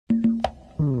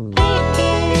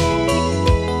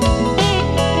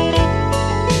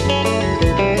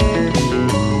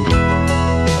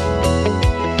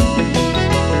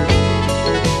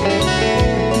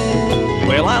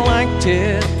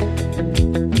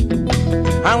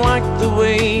I liked the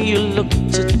way you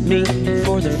looked at me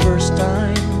for the first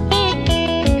time,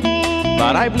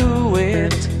 but I blew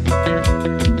it,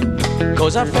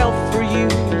 'cause I fell for you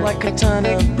like a ton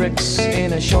of bricks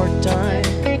in a short time.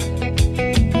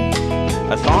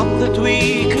 I thought that we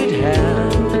could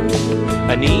have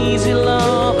an easy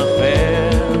love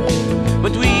affair,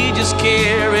 but we just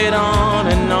carried on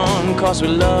and on 'cause we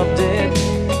loved it.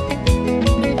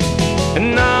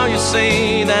 And now you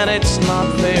say that it's not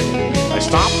fair. I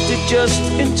stopped it just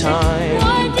in time.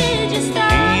 Why did you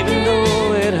stop Even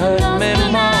though it hurt me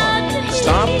more,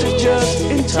 stopped it just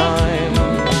in time.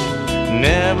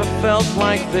 Never felt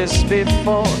like this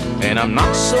before, and I'm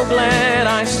not so glad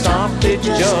I stopped it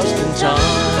just in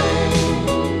time.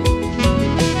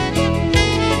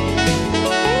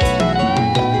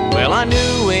 Well, I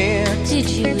knew it. Did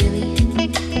you really?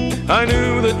 I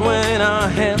knew that when I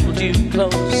held you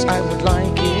close I would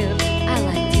like it. I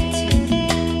liked it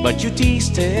too. But you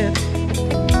teased it.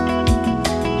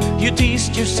 You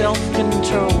teased your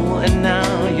self-control, and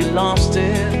now you lost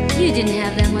it. You didn't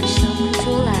have that much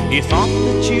self-control either. You thought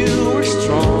that you were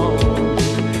strong,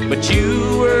 but you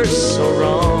were so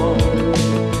wrong.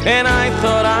 And I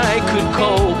thought I could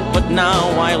cope, but now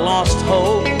I lost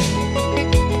hope.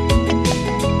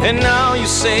 And now you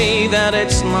say that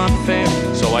it's not fair,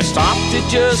 so I stopped it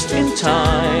just in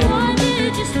time. Why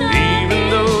did you stop Even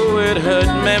though it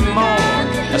hurt me more,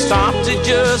 I stopped it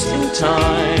just in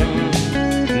time.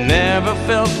 Never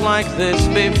felt like this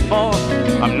before.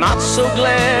 I'm not so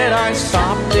glad I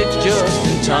stopped it just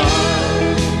in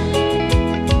time.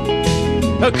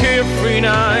 A carefree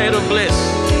night of bliss,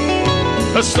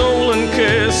 a stolen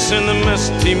kiss in the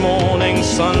misty morning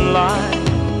sunlight,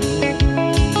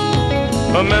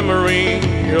 a memory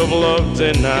of love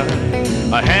denied.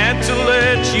 I had to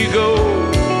let you go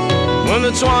when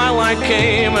the twilight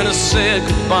came and I said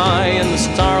goodbye in the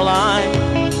starlight.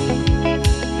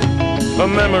 A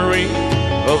memory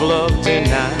of love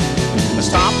denied. I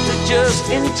stopped it just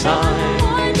in time.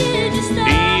 Why did you stop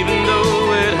Even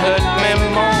though it hurt me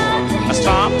more, I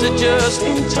stopped it just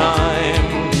in time.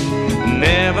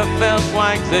 Never felt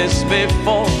like this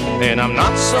before, and I'm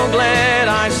not so glad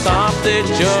I stopped it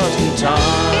just in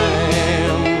time.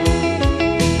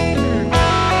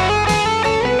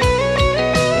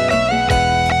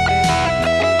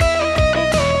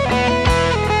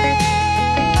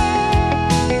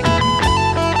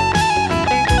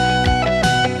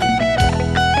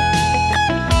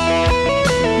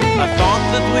 I thought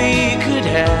that we could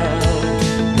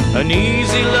have an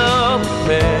easy love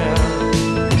affair,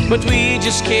 but we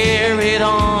just carried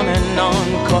on and on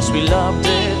 'cause we loved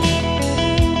it.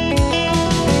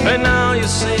 And now you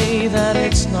say that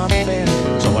it's not fair,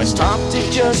 so I stopped it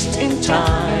just in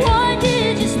time. Why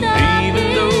did you stop Even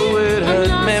though it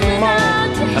hurt me more,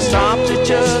 I stopped it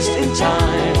just in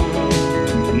time.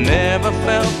 Never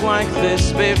felt like this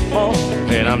before,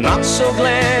 and I'm not so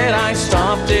glad I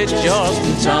stopped it just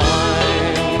in time.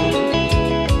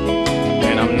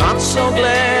 And I'm not so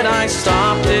glad I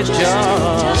stopped it just